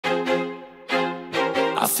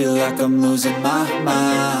I feel like I'm losing my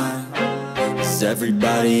mind. Is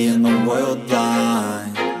everybody in the world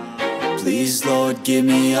blind? Please, Lord, give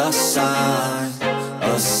me a sign,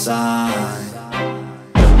 a sign.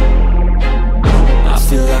 I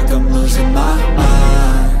feel like I'm losing my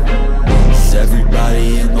mind. Is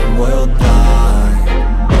everybody in the world blind?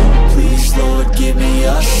 Please, Lord, give me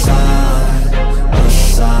a sign, a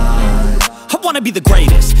sign. I wanna be the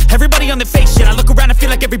greatest. Everybody on the fake shit. I look around and feel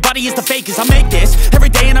like everybody is the fakest. I make this every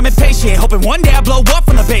day and I'm impatient, hoping one day I blow up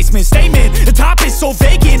from the basement. Statement, the top is so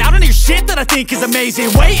vacant. I don't hear shit that I think is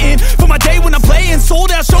amazing. Waiting for my day when I'm playing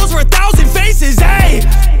sold out shows for 1,000 faces. Hey,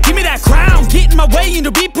 give me that crown, get in my way and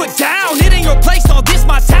to be put down. It ain't your place, all this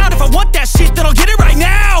my town. If I want that shit, then I'll get it right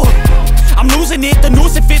now. I'm losing it, the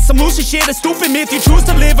noose it fits. I'm losing shit, a stupid myth. You choose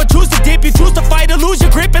to live or choose to dip. You choose to fight or lose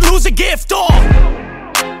your grip and lose a gift.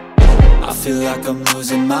 I feel like I'm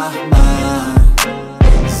losing my mind.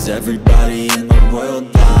 Is everybody in the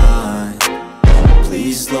world blind?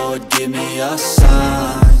 Please, Lord, give me a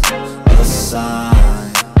sign, a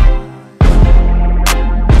sign.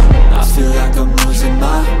 I feel like I'm losing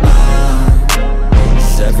my mind.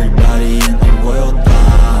 Is everybody in the world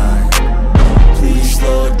blind? Please,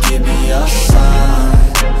 Lord, give me a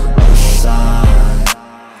sign, a sign.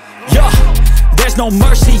 Yeah. There's no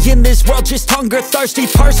mercy in this world, just hunger-thirsty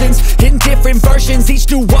persons in different versions. Each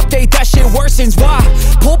new update, that shit worsens. Why?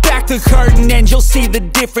 Pull back the curtain and you'll see the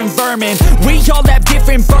different vermin. We all have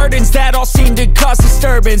different burdens that all seem to cause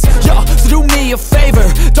disturbance. Yo, so do me a favor,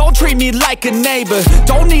 don't treat me like a neighbor.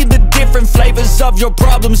 Don't need the different flavors of your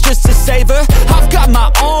problems just to savor. I've got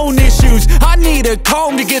my own issues, I need a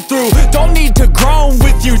comb to get through. Don't need to groan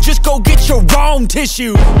with you, just go get your own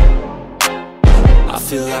tissue. I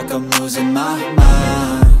feel like I'm losing my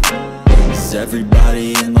mind. Is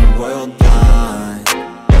everybody in the world blind?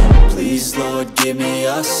 Please, Lord, give me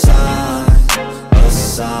a sign, a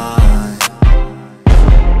sign.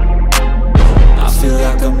 I feel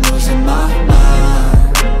like I'm losing my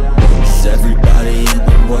mind. Is everybody in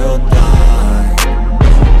the world blind?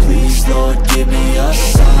 Please, Lord, give me a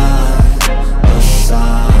sign, a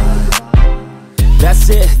sign. That's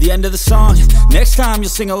it, the end of the song. Next time you'll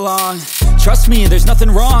sing along. Trust me, there's nothing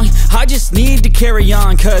wrong. I just need to carry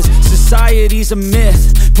on, cause society's a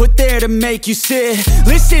myth put there to make you sit.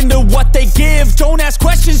 Listen to what they give. Don't ask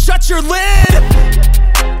questions, shut your lid.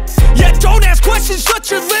 Yeah, don't ask questions, shut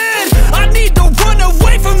your lid. I need to run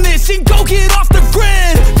away from this and go get off the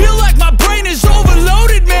grid. Feel like my brain is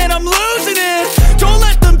overloaded, man, I'm losing it. Don't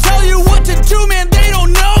let them tell you what to do, man, they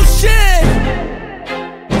don't know shit.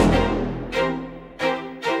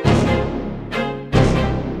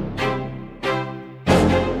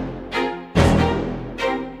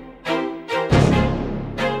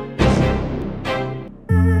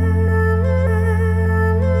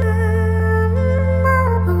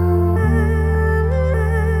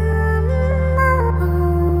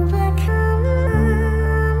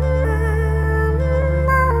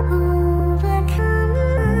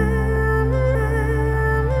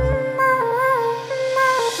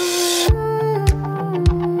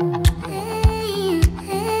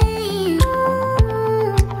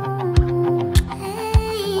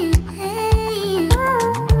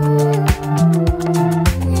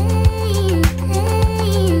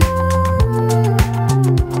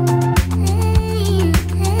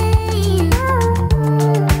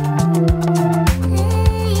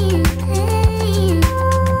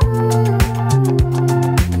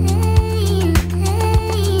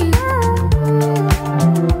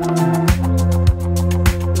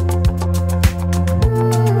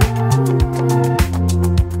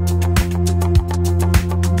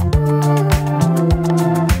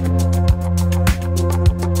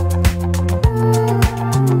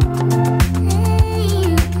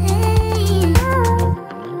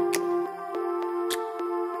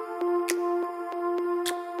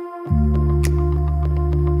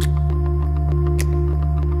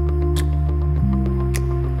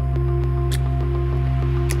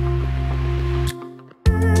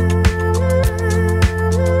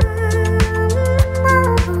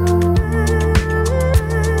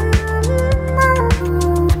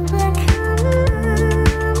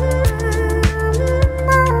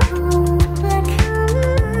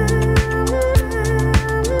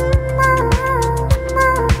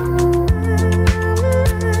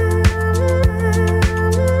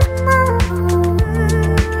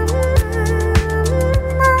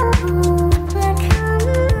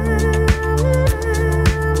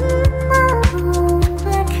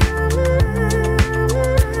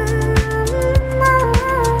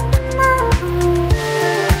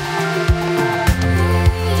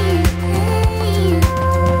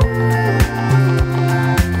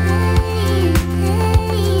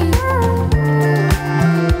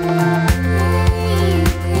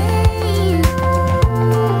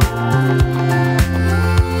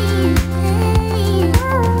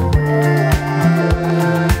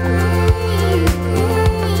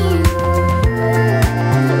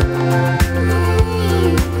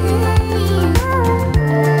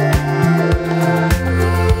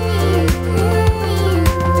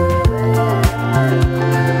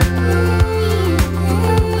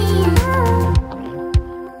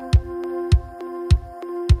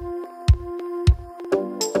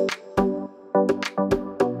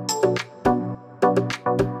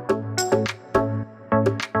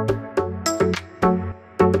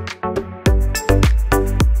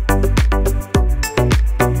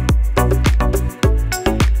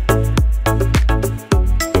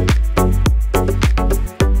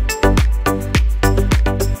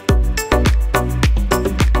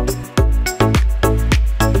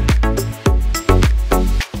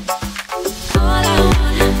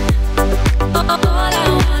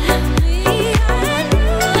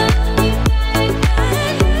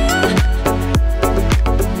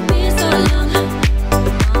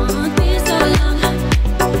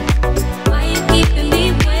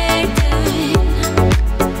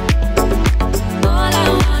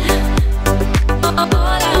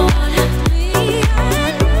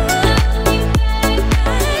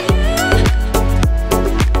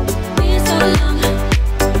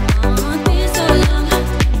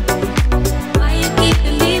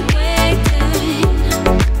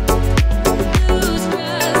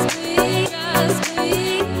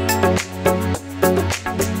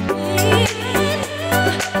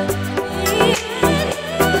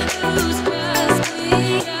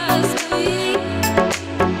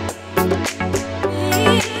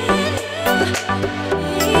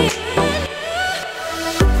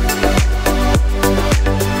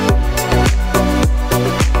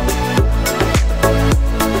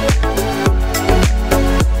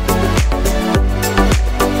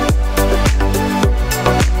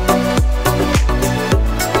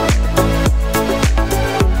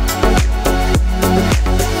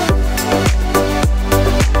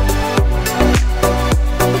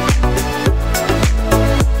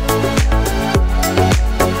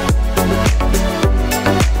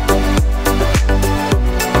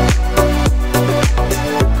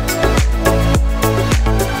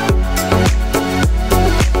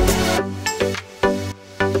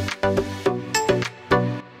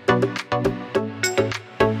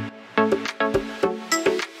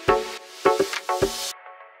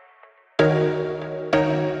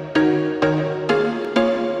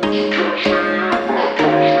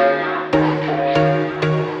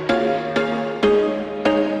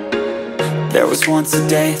 was once a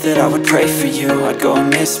day that I would pray for you. I'd go and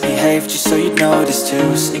misbehave just so you'd notice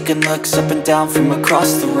too. Sneaking looks up and down from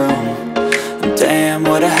across the room. And damn,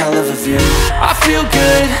 what a hell of a view. I feel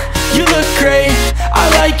good, you look great, I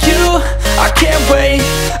like you, I can't wait.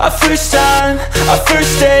 A first time, a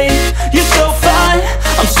first date, you're so fine,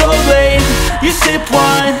 I'm so late. You sip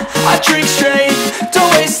wine, I drink straight. Don't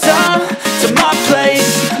waste time to my place.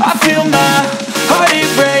 I feel my heart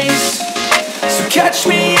erase. So catch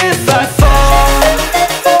me if I fall.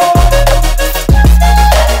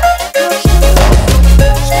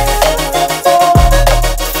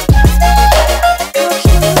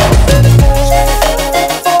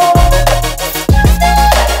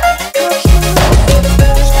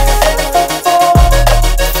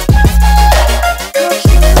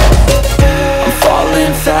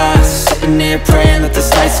 Praying that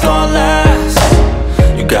this night's gonna last.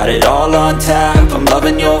 You got it all on tap, I'm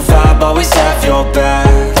loving your vibe, always have your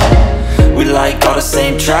back. We like all the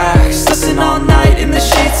same tracks, listen all night in the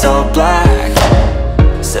sheets all black.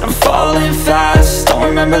 Said I'm falling fast, don't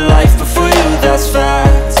remember life before you, that's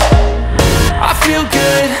fact. I feel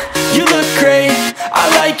good, you look great, I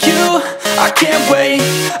like you, I can't wait.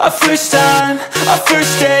 A first time, a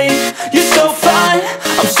first date, you're so fine,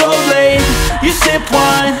 I'm so late. You sip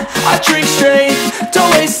wine, I drink straight.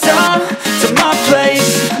 Don't waste time to my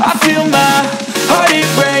place. I feel my heart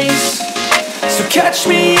erase. So catch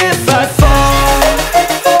me if I fall.